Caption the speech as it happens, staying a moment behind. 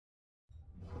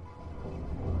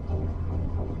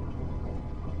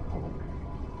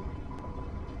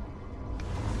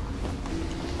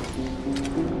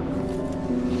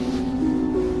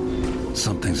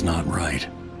Something's not right,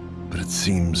 but it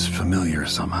seems familiar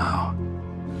somehow.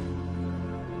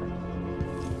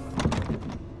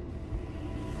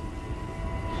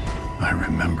 I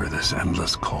remember this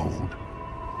endless cold.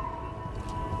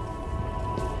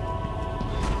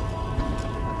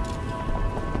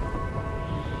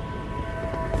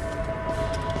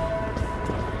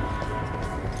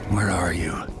 Where are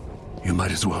you? You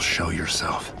might as well show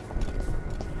yourself.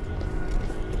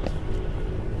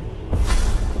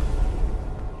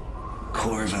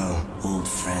 Corvo, old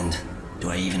friend. Do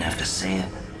I even have to say it?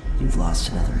 You've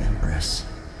lost another Empress.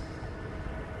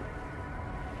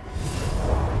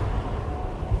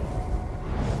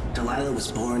 Delilah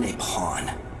was born a pawn,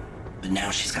 but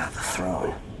now she's got the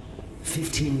throne.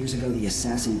 15 years ago, the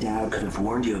assassin Dowd could have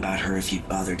warned you about her if you'd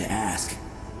bothered to ask,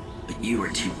 but you were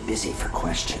too busy for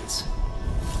questions.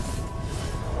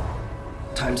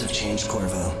 Times have changed,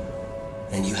 Corvo,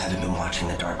 and you haven't been watching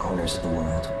the dark corners of the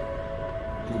world.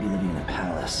 Maybe living in a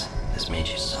palace has made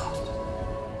you soft.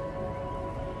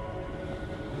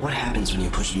 What happens when you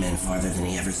push a man farther than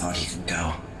he ever thought he could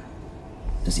go?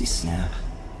 Does he snap?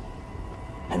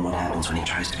 And what happens when he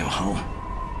tries to go home?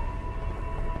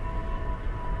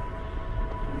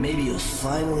 Maybe you'll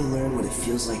finally learn what it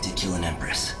feels like to kill an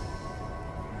Empress.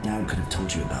 Dowd could have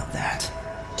told you about that,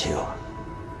 too.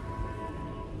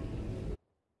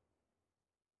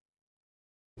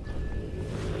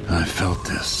 I felt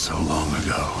this so long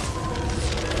ago.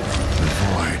 The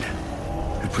void.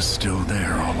 It was still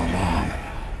there all along.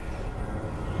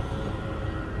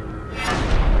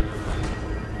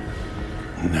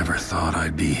 Never thought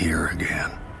I'd be here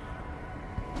again.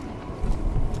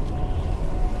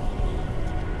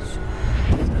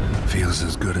 Feels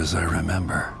as good as I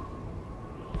remember.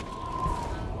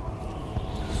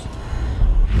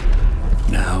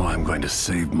 Now I'm going to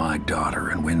save my daughter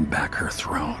and win back her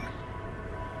throne.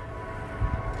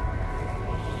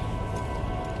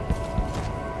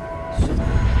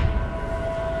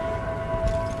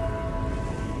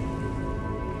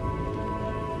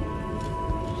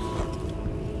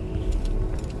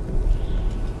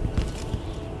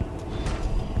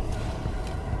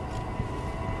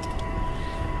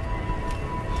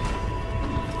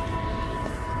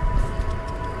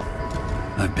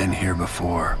 I've been here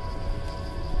before.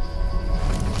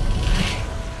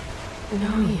 I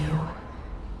know you.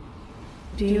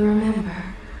 Do you remember?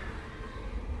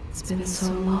 It's been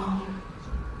so long,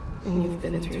 and you've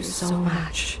been through so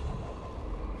much.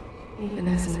 Even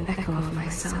as an echo of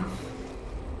myself,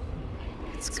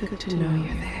 it's good to know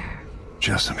you're there.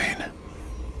 Jessamine,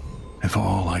 if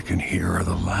all I can hear are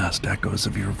the last echoes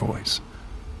of your voice,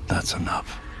 that's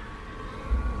enough.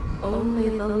 Only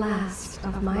the last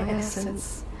of my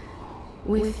essence,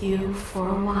 with you for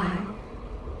a while.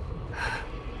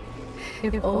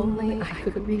 If only I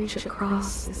could reach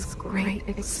across this great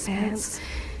expanse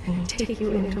and take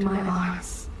you into my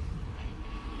arms.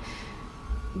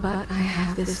 But I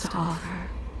have this to offer.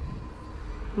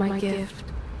 My gift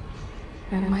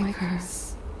and my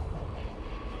curse.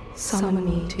 Summon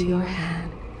me to your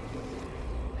hand,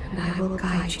 and I will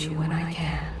guide you when I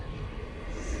can.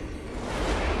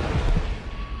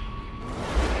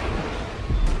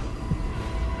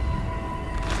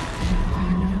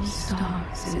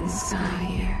 Stars in the sky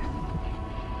here.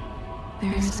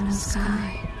 There isn't a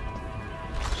sky.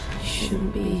 I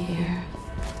shouldn't be here.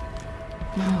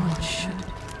 No one should.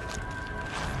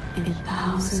 In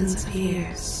thousands of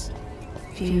years,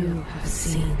 few have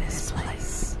seen this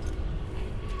place.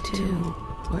 2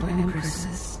 were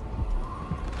empresses.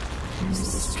 There's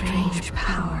a strange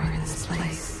power in this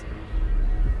place.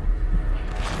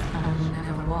 I will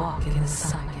never walk in the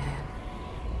sun again.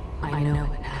 I know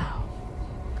it now.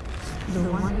 The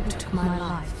one who took my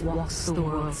life walks the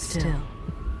world still,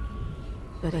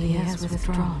 but he has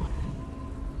withdrawn.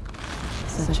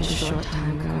 Such a short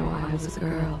time ago, I was a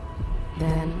girl,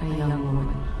 then a young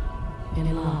woman,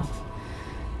 in love,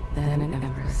 then an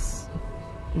empress.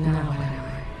 Now I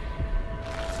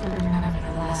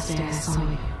remember the last day I saw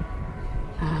you,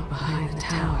 out behind the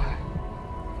tower.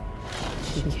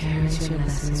 She carries your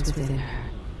lessons within her,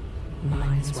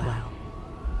 mine as well.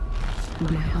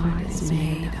 My heart is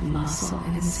made of muscle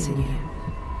and sinew,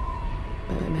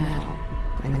 but metal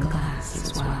and glass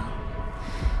as well,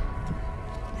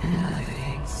 and other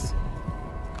things.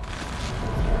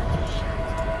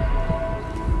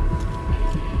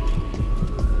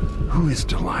 Who is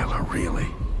Delilah, really?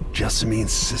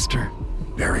 Jessamine's sister,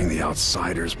 bearing the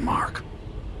outsider's mark.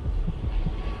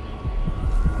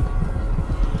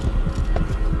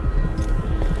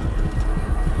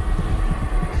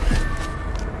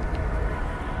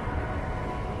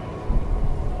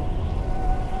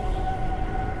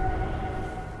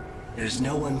 There's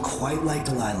no one quite like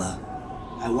Delilah.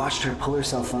 I watched her pull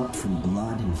herself up from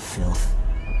blood and filth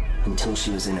until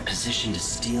she was in a position to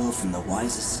steal from the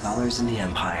wisest scholars in the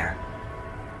Empire.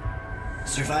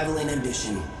 Survival and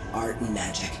ambition, art and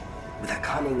magic, with a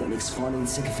cunning that makes fawning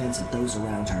sycophants of those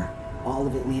around her, all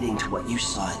of it leading to what you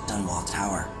saw at Dunwall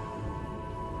Tower.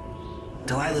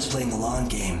 Delilah's playing the long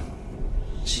game.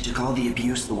 She took all the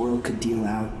abuse the world could deal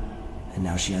out, and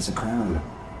now she has a crown.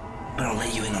 But I'll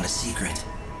let you in on a secret.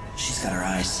 She's got her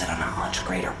eyes set on a much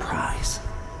greater prize.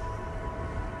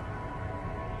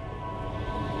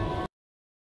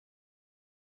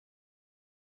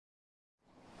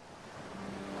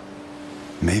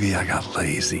 Maybe I got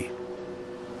lazy.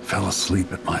 Fell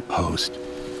asleep at my post.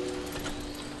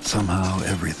 Somehow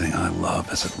everything I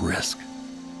love is at risk.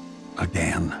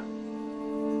 Again.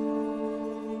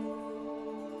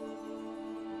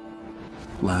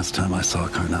 Last time I saw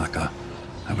Karnaca,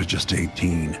 I was just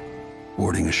 18,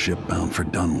 boarding a ship bound for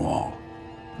Dunwall.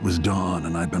 It was dawn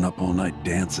and I'd been up all night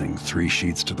dancing 3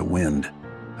 sheets to the wind.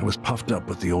 I was puffed up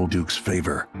with the old Duke's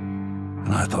favor,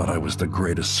 and I thought I was the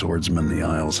greatest swordsman the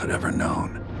Isles had ever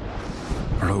known.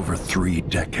 For over 3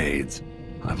 decades,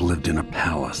 I've lived in a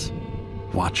palace,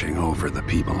 watching over the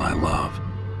people I love.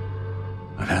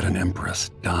 I've had an Empress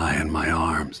die in my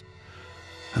arms,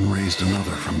 and raised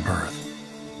another from birth.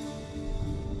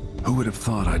 Who would have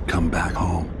thought I'd come back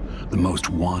home, the most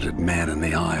wanted man in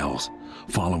the Isles,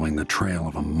 following the trail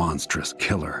of a monstrous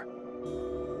killer?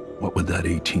 What would that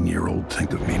 18-year-old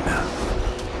think of me now?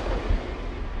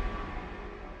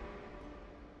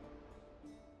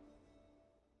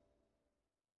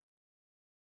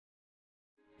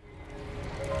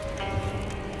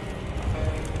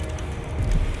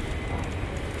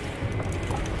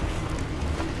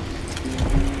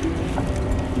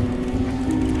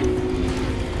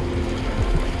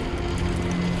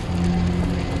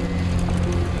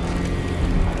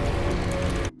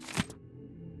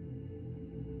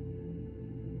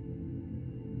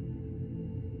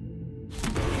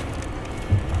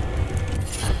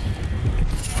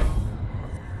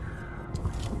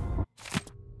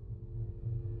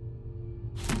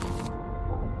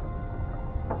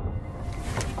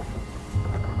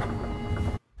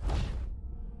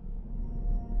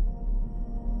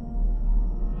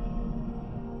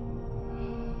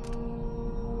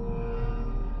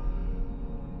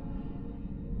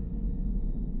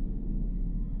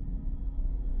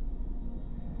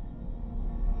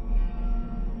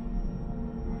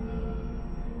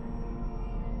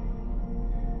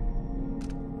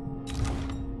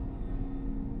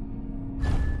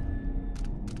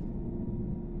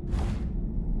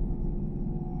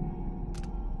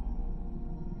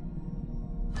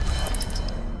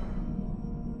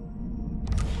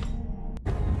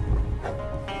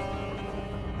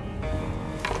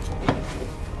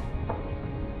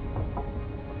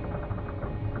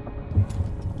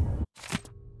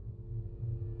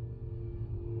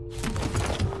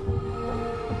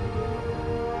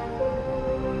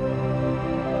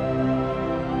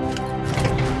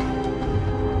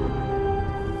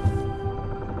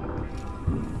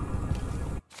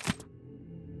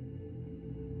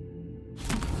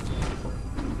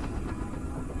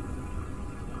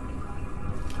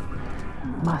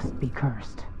 Must be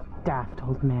cursed. Daft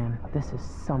old man, this is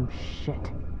some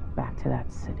shit. Back to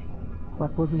that city.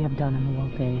 What would we have done in the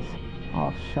old days?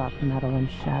 All sharp metal and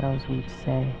shadows, we'd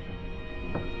say.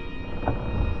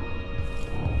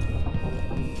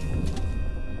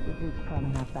 The Duke's probably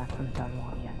not back from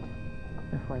Dunwall yet.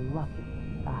 If we're lucky,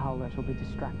 the Howlers will be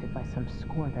distracted by some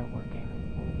score they're working.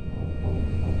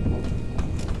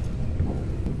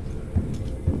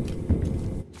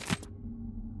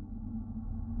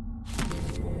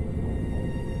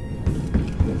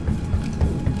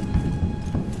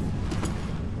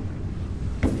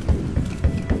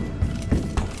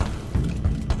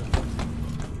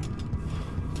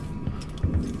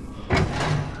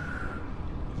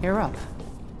 You're up.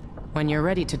 When you're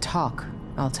ready to talk,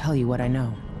 I'll tell you what I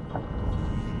know.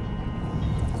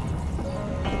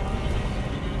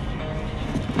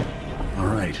 All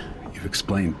right, you've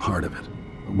explained part of it.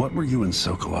 But what were you and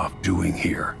Sokolov doing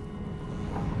here?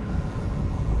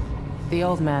 The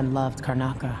old man loved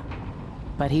Karnaca,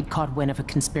 but he'd caught wind of a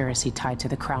conspiracy tied to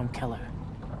the Crown Killer.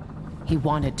 He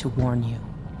wanted to warn you.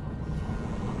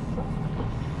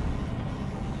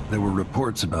 There were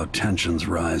reports about tensions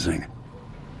rising.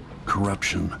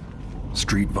 Corruption,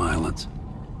 street violence.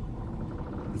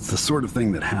 It's the sort of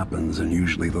thing that happens, and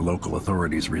usually the local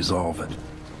authorities resolve it.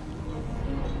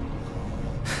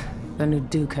 The new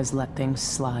Duke has let things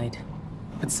slide,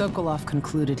 but Sokolov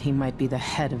concluded he might be the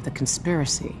head of the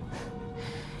conspiracy.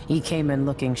 He came in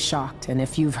looking shocked, and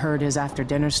if you've heard his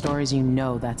after-dinner stories, you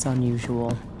know that's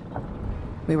unusual.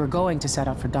 We were going to set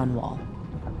out for Dunwall,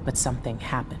 but something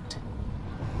happened.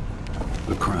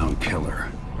 The Crown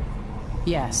Killer.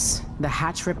 Yes, the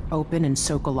hatch ripped open and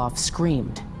Sokolov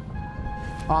screamed.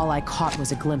 All I caught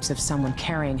was a glimpse of someone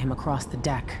carrying him across the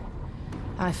deck.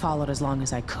 I followed as long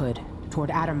as I could, toward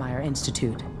Addermeyer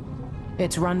Institute.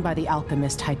 It's run by the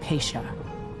alchemist Hypatia.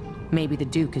 Maybe the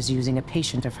Duke is using a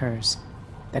patient of hers,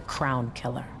 the Crown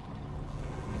Killer.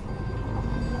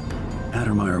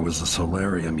 Addermeyer was a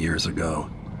solarium years ago.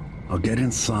 I'll get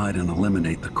inside and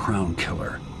eliminate the Crown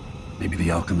Killer. Maybe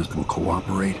the alchemist will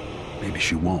cooperate, maybe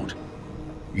she won't.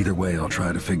 Either way, I'll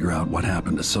try to figure out what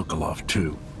happened to Sokolov,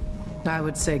 too. I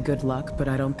would say good luck, but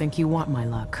I don't think you want my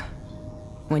luck.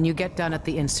 When you get done at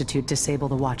the Institute, disable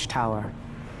the watchtower.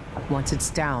 Once it's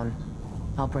down,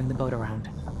 I'll bring the boat around.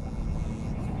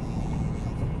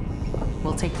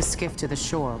 We'll take the skiff to the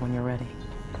shore when you're ready.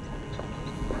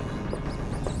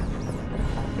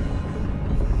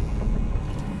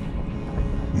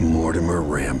 Mortimer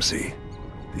Ramsey,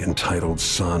 the entitled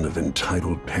son of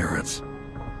entitled parents.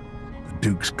 The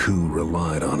Duke's coup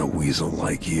relied on a weasel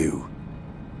like you.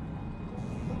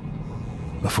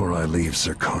 Before I leave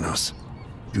Zirconos,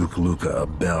 Duke Luca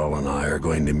Abel and I are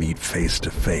going to meet face to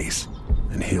face,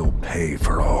 and he'll pay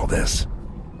for all this.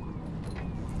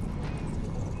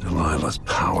 Delilah's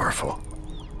powerful.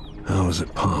 How is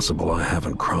it possible I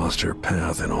haven't crossed her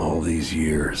path in all these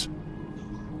years?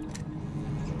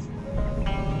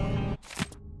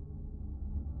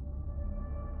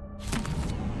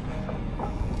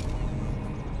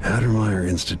 Addermeyer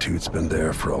Institute's been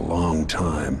there for a long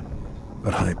time,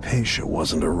 but Hypatia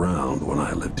wasn't around when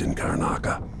I lived in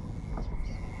Karnaca.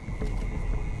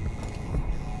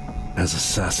 As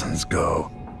assassins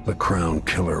go, the Crown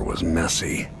Killer was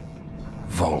messy,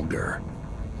 vulgar.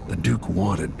 The Duke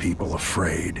wanted people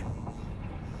afraid.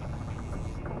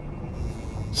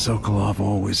 Sokolov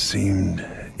always seemed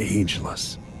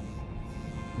ageless.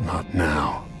 Not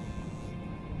now.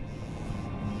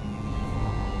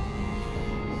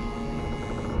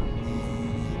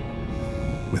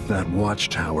 With that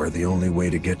watchtower, the only way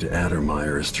to get to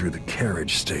Addermeyer is through the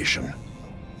carriage station.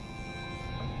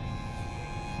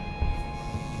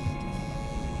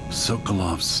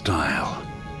 Sokolov's style.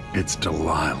 It's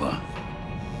Delilah.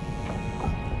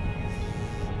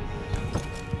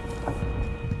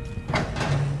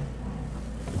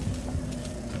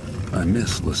 I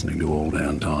miss listening to old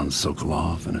Anton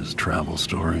Sokolov and his travel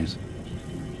stories.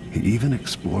 He even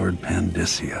explored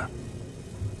Pandyssia.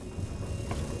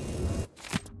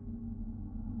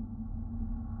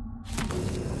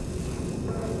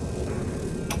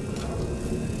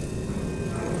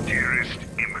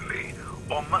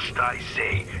 Must I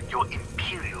say, Your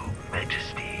Imperial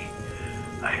Majesty,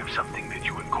 I have something that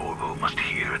you and Corvo must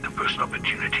hear at the first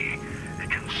opportunity. It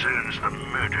concerns the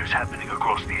murders happening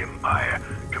across the Empire,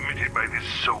 committed by this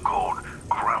so-called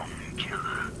Crown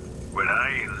Killer. When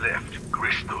I left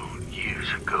Crystal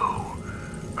years ago,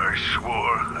 I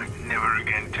swore I'd never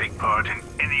again take part in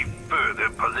any further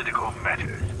political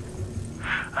matters.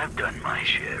 I've done my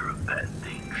share of bad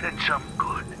things, and some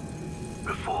good,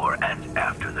 before and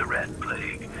after the Rat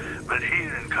Plague. But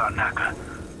here in Karnaca,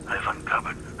 I've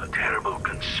uncovered a terrible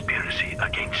conspiracy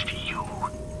against you.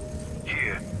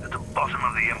 Here, at the bottom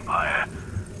of the Empire,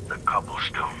 the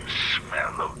cobblestones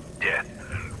smell of death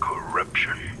and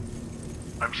corruption.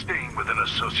 I'm staying with an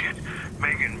associate,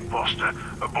 Megan Foster,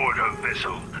 aboard her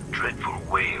vessel, the Dreadful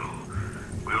Whale.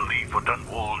 We'll leave for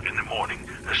Dunwall in the morning,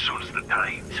 as soon as the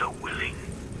tides are willing.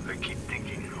 I keep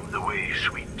thinking of the way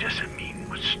sweet Jessamine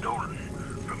was stolen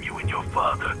from you and your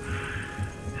father,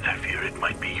 and I fear it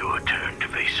might be your turn to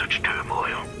face such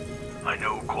turmoil. I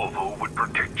know Corvo would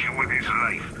protect you with his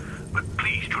life, but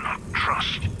please do not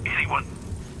trust anyone.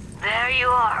 There you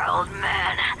are, old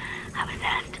man. I was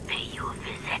asked to pay you a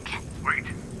visit. Wait,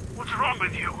 what's wrong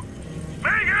with you?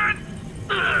 Megan!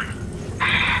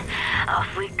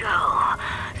 Off we go,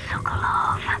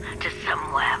 Sokolov, to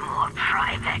somewhere more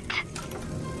private.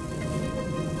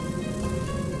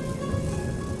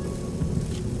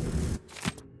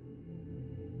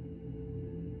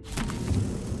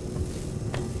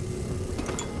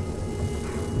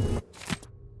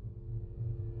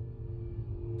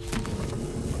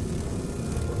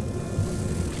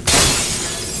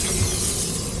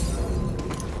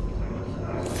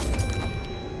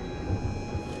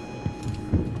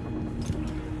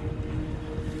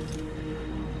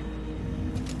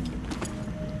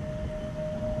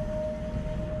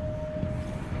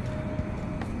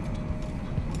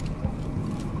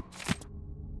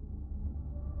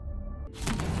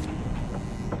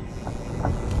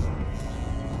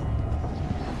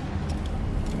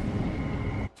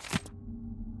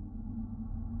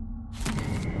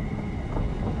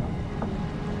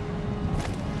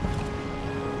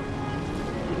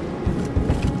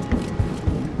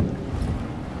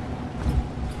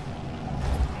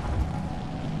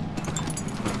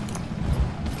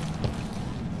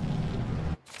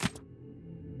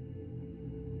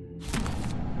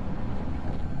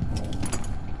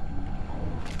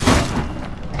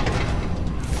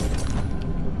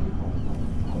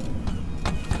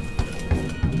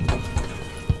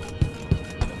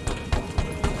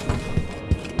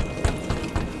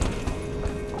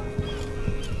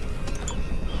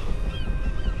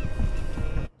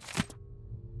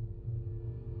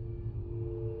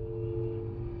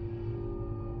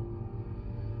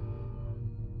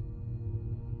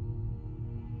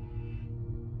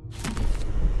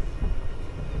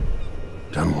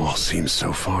 Dunwall seems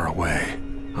so far away.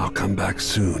 I'll come back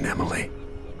soon, Emily.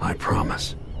 I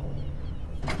promise.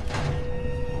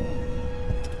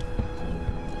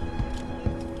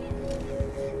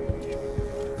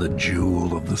 The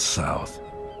jewel of the South.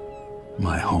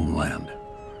 My homeland.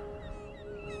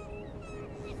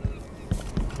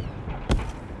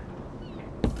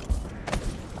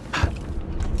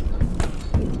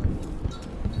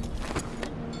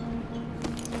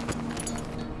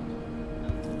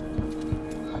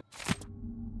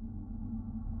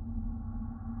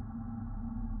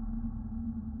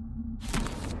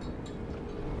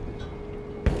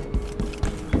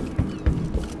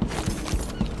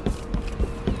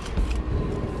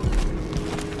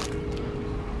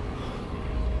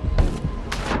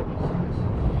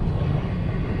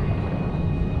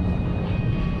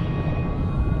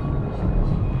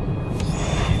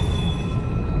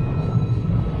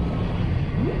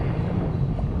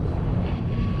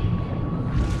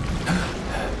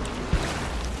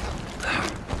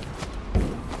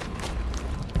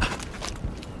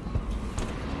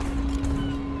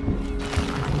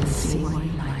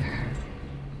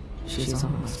 She's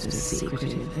almost as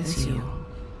secretive as you.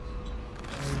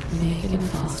 Megan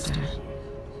Foster.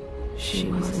 She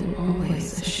wasn't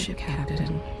always a ship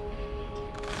captain.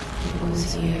 It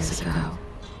was years ago.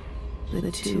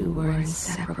 The two were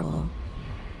inseparable.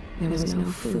 There was no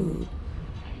food,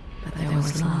 but there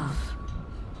was love.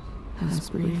 Those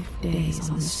brief days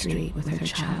on the street with her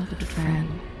childhood friend.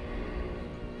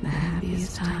 The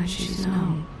happiest time she's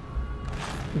known.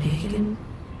 Megan,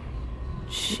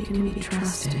 she can be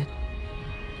trusted.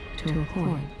 To a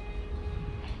point.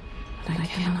 But I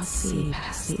cannot see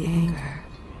past the anger.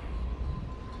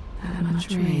 That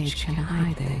much rage can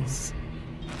hide things.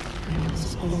 There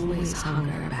was always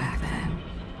hunger back then,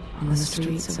 on the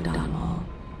streets of Dunwall.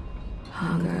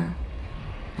 Hunger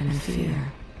and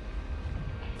fear.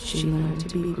 She learned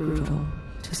to be brutal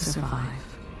to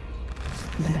survive.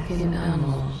 Back in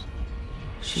Dunwall,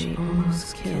 she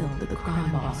almost killed the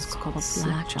crime boss called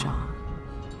Slackjaw.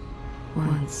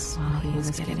 Once, while he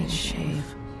was getting a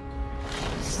shave.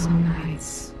 Some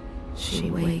nights,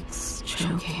 she wakes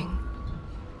choking,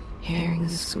 hearing the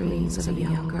screams of a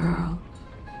young girl,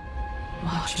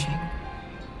 watching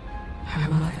her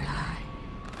mother die.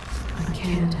 I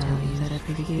can tell you that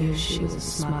for years she was a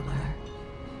smuggler,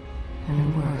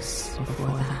 and worse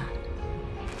before that.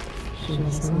 She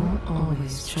has not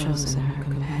always chosen her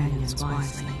companions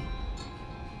wisely,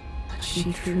 but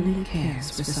she truly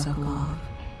cares for Sokolov.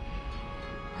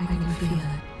 I can feel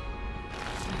it.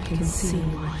 I can see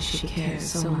why she cares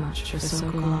so much for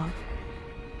Sokolov.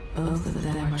 Both of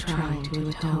them are trying to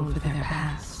atone for their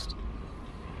past.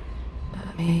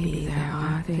 But maybe there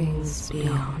are things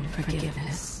beyond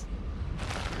forgiveness.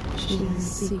 She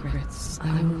has secrets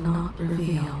I will not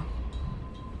reveal.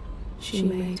 She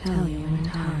may tell you in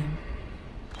time.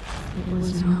 It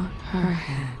was not her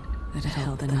hand that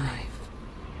held the knife.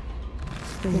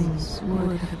 Things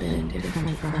would have been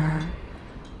different for her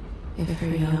if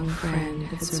her young friend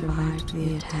had survived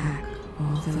the attack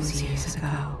all those years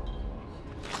ago.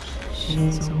 She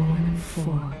is a woman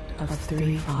formed of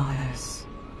 3 fathers,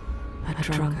 a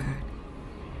drunkard,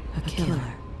 a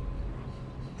killer,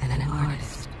 and an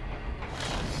artist.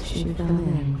 She fell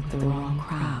in with the wrong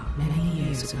crowd many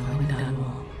years ago in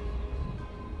Dunwall.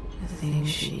 The things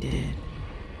she did,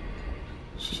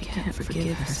 she can't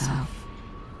forgive herself.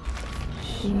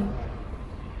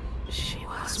 She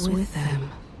was with them.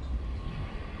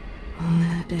 On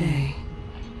that day,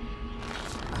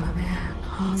 a man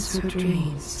haunts her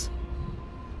dreams,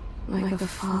 like a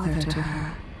father to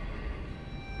her.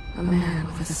 A man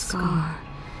with a scar.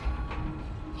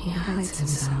 He hides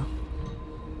himself,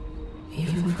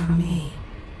 even from me.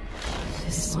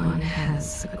 This one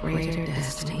has a greater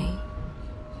destiny,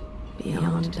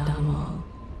 beyond Dunwall,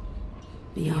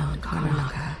 beyond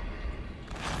Karnaca.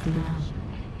 No,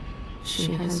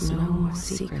 she has no more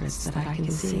secrets that I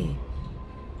can see.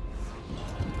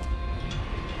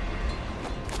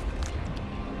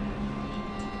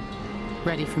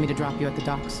 Ready for me to drop you at the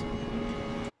docks?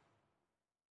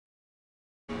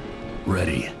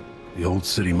 Ready. The old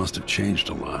city must have changed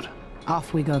a lot.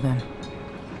 Off we go then.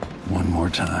 One more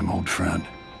time, old friend.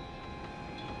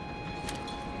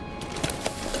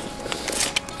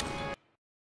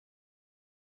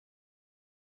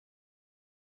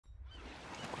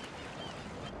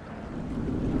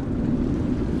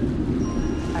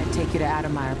 I'd take you to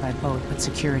Adamire by boat, but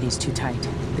security's too tight.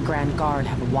 The Grand Guard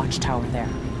have a watchtower there.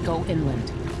 Go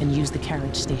inland and use the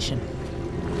carriage station.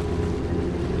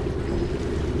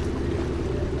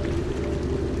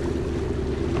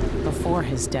 Before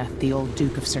his death, the old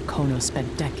Duke of Serkonos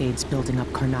spent decades building up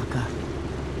Karnaca.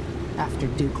 After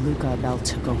Duke Luca Abel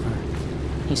took over,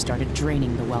 he started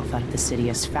draining the wealth out of the city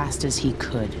as fast as he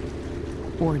could.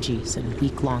 Orgies and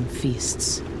week-long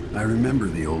feasts. I remember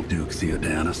the old Duke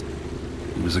Theodanis.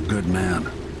 He was a good man.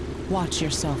 Watch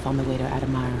yourself on the way to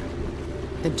Admire.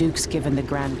 The Duke's given the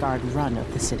Grand Guard run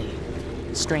of the city.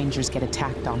 Strangers get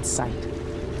attacked on sight.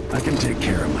 I can take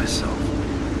care of myself.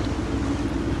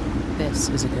 This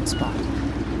is a good spot.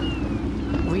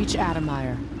 Reach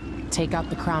Admire, take out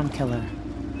the Crown Killer,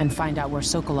 and find out where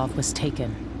Sokolov was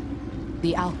taken.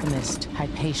 The alchemist,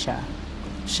 Hypatia.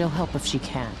 She'll help if she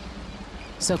can.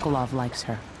 Sokolov likes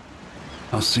her.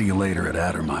 I'll see you later at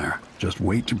Admire. Just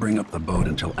wait to bring up the boat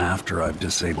until after I've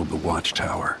disabled the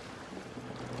watchtower.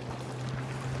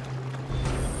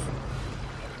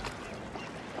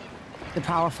 The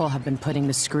powerful have been putting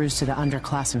the screws to the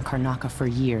underclass in Karnaca for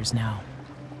years now.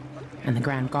 And the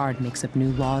Grand Guard makes up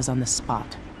new laws on the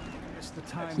spot.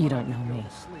 You don't know me,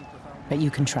 but you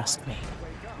can trust me.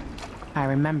 I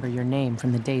remember your name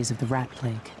from the days of the Rat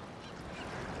Plague.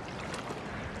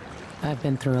 I've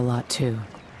been through a lot too,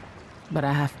 but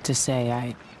I have to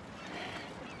say,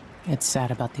 it's sad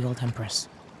about the old Empress.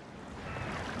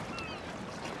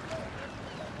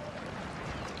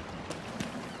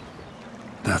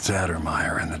 That's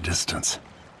Admire in the distance.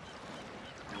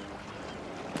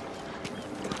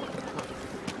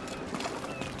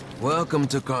 Welcome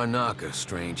to Karnaca,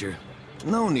 stranger.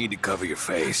 No need to cover your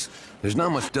face. There's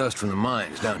not much dust from the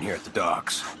mines down here at the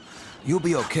docks. You'll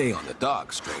be okay on the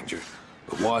docks, stranger.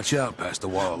 But watch out past the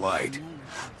wall of light.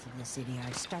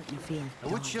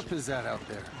 What ship is that out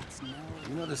there?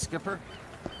 You know the skipper?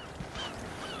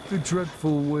 The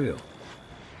dreadful whale.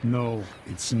 No,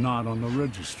 it's not on the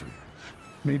registry.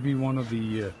 Maybe one of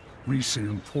the recent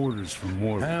importers from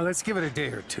Moretz. Let's give it a day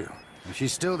or two. If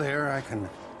she's still there, I can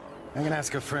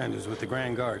ask a friend who's with the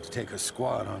Grand Guard to take a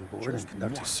squad on board and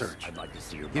conduct a search.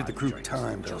 Give the crew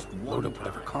time to load up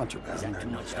whatever contraband they're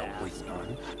not waiting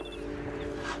on.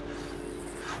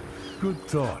 Good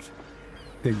thought.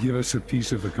 They give us a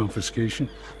piece of the confiscation?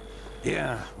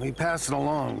 Yeah, we pass it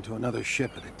along to another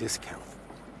ship at a discount.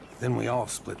 Then we all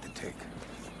split the take.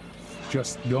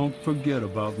 Just don't forget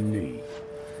about me.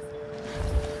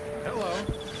 Hello.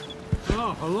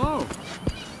 Oh, hello.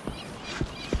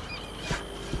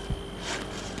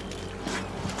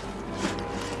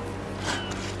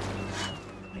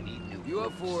 You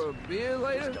up for a beer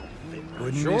later?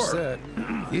 Wouldn't be said.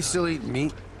 You still eat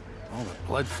meat? All the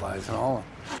blood flies and all.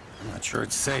 I'm not sure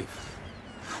it's safe.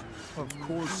 Of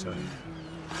course I am.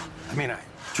 I mean, I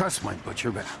trust my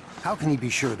butcher, but how can he be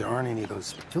sure there aren't any of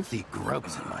those filthy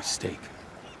grubs in my steak?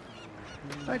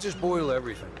 I just boil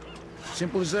everything.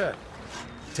 Simple as that.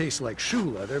 Tastes like shoe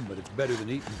leather, but it's better than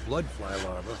eating blood fly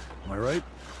larvae. Am I right?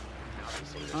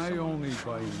 I only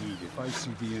buy meat if I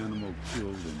see the animal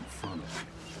killed in front of me.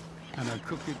 And I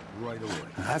cook it right away.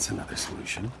 Now, that's another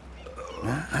solution.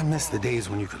 I miss the days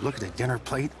when you could look at a dinner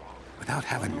plate without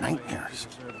having nightmares.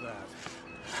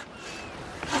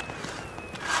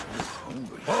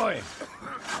 Boy,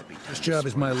 this job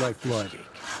is my lifeblood.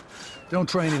 Don't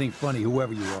try anything funny,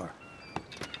 whoever you are.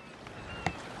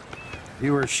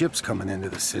 Fewer ships coming into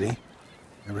the city.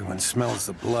 Everyone smells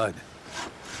the blood.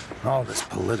 All this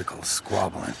political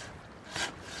squabbling.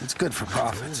 It's good for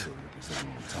profits.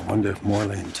 I wonder if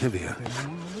Morley and Tivia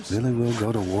really will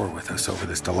go to war with us over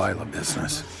this Delilah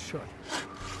business.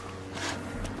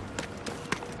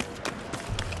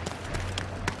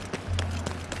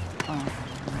 All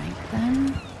right,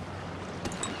 then.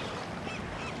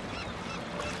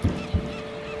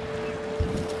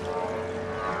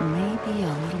 Maybe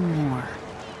a little more.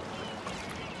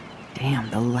 Damn,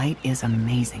 the light is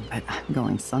amazing, but I'm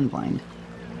going sunblind.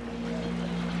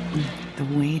 The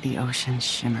way the ocean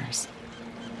shimmers.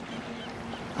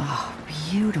 Oh,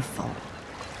 beautiful.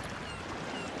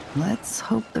 Let's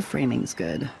hope the framing's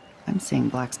good. I'm seeing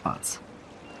black spots.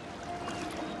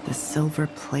 The silver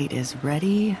plate is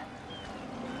ready.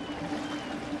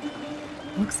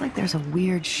 Looks like there's a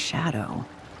weird shadow.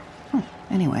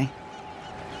 Anyway.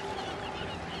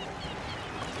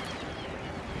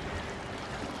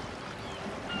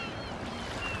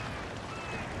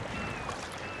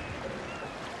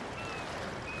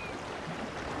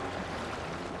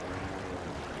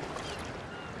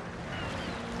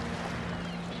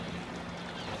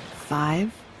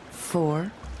 Five, 4,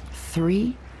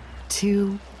 3,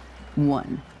 2,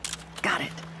 1. Got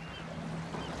it.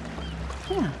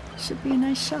 Yeah, should be a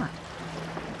nice shot.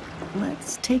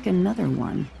 Let's take another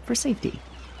one for safety.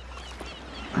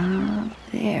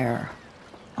 There.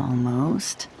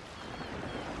 Almost.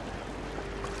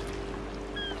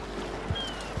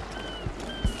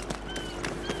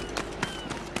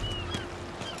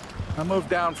 I moved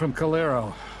down from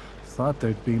Calero. Thought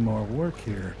there'd be more work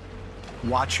here.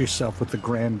 Watch yourself with the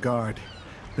Grand Guard.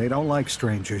 They don't like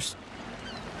strangers.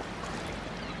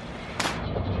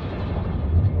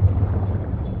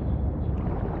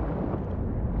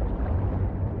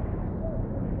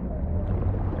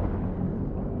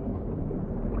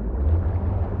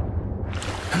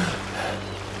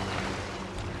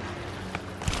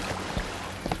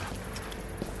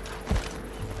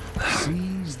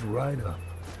 Seized right up.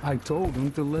 I told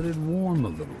him to let it warm a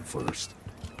little first,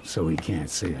 so he can't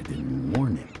say I didn't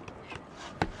warn him.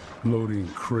 Loading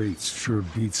crates sure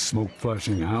beats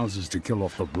smoke-flashing houses to kill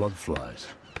off the blood flies.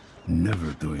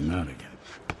 Never doing that again.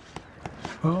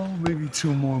 Oh, maybe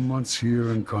 2 more months here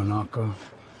in Karnaca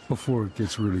before it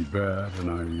gets really bad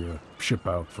and I ship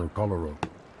out for Calero.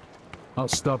 I'll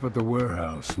stop at the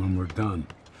warehouse when we're done.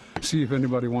 See if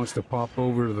anybody wants to pop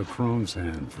over to the Crone's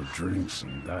Hand for drinks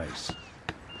and dice.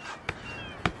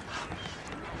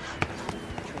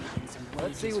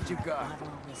 Let's see what you got.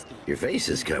 Your face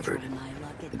is covered.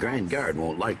 The Grand Guard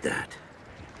won't like that.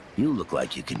 You look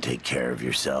like you can take care of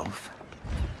yourself.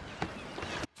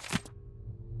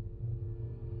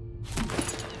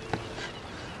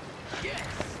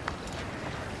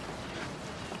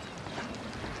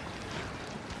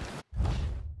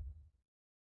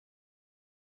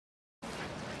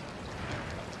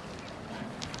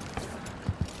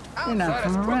 You're not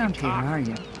from around here, are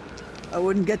you? I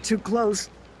wouldn't get too close.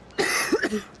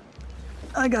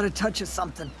 I got a touch of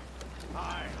something.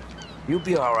 You'll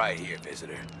be all right here,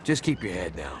 visitor. Just keep your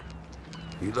head down.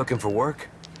 You looking for work?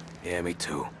 Yeah, me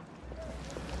too.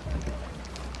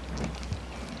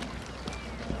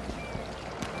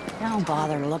 Don't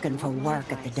bother looking for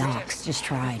work at the docks. Just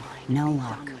tried. No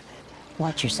luck.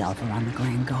 Watch yourself around the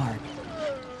Grand Guard.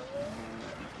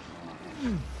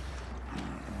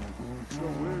 So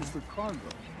where's the cargo?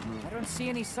 I don't see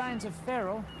any signs of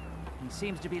Farrell. He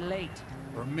seems to be late.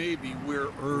 Or maybe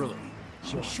we're early.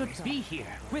 She should be here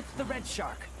with the Red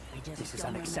Shark. This is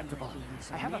unacceptable.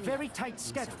 I have a very tight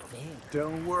schedule.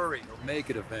 Don't worry, you'll make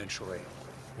it eventually.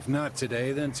 If not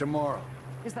today, then tomorrow.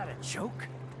 Is that a joke?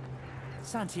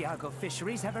 Santiago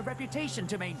fisheries have a reputation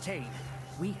to maintain.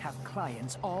 We have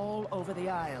clients all over the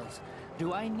Isles.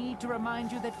 Do I need to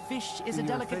remind you that fish is a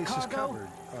delicate cargo?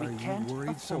 We can't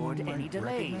afford any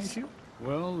delays.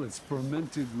 Well, it's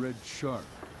fermented red shark,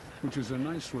 which is a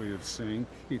nice way of saying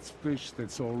it's fish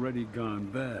that's already gone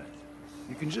bad.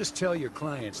 You can just tell your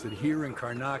clients that here in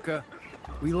Karnaca,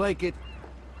 we like it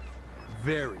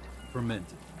very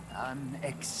fermented.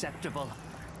 Unacceptable.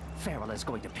 Farrell is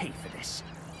going to pay for this.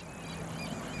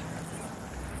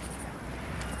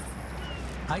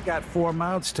 I got 4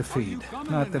 mouths to feed.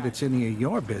 Not that it's any of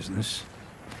your business.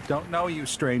 Don't know you,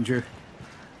 stranger.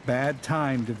 Bad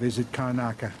time to visit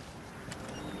Karnaca.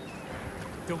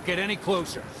 Don't get any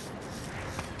closer.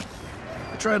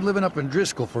 I tried living up in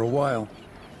Driscoll for a while.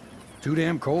 Too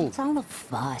damn cold. It's all the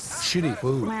fuss. Shitty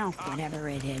food. Well, whatever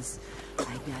it is,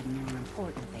 I've got more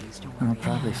important things to worry I'll about.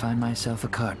 probably find myself a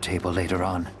card table later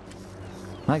on.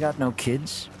 I got no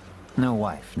kids, no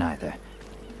wife neither.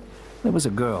 There was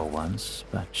a girl once,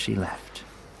 but she left.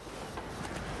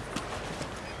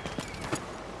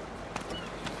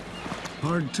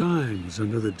 Hard times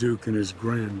under the Duke and his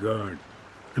Grand Guard.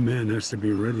 A man has to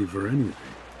be ready for anything.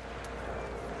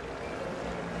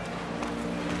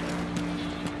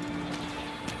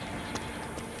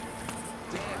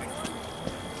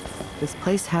 This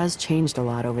place has changed a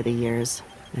lot over the years,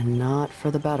 and not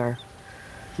for the better.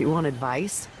 You want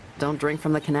advice? Don't drink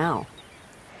from the canal.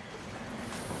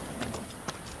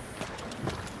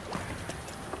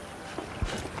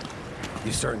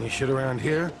 You starting your shit around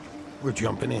here? We're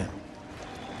jumping in.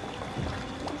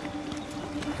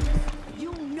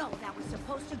 You know that was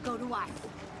supposed to go to us.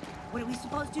 What are we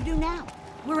supposed to do now?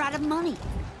 We're out of money.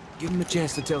 Give him a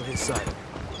chance to tell his side.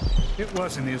 It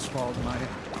wasn't his fault, Maya.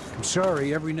 I'm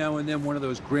sorry, every now and then one of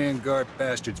those Grand Guard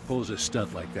bastards pulls a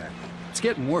stunt like that. It's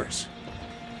getting worse.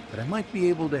 But I might be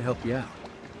able to help you out.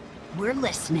 We're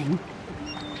listening.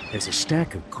 There's a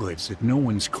stack of goods that no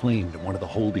one's claimed in one of the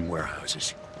holding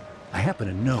warehouses. I happen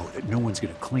to know that no one's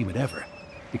gonna claim it ever,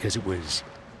 because it was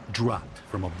dropped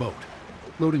from a boat,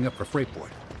 loading up for freightboard.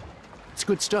 It's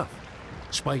good stuff.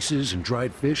 Spices and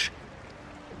dried fish.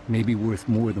 Maybe worth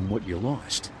more than what you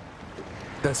lost.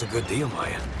 That's a good deal,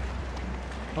 Maya.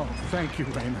 Oh, thank you,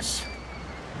 Ramus.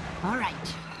 All right.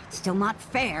 Still not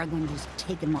fair than just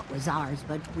taking what was ours,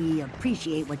 but we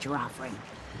appreciate what you're offering.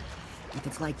 If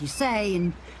it's like you say,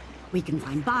 and we can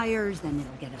find buyers, then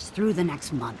it'll get us through the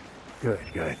next month. Good,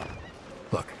 good.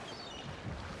 Look,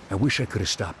 I wish I could have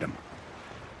stopped him.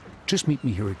 Just meet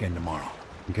me here again tomorrow,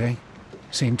 okay?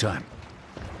 Same time.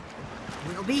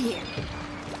 We'll be here.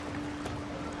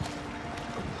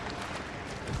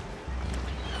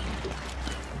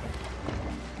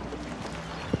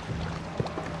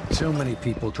 So many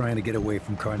people trying to get away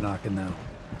from Karnaca now.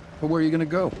 But where are you gonna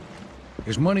go?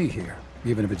 There's money here,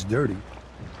 even if it's dirty.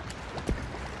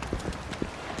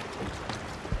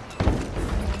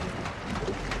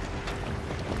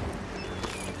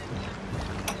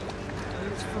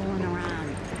 Who's fooling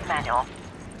around? Manual.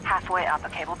 Halfway up, a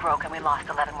cable broke and we lost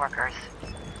 11 workers.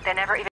 They never even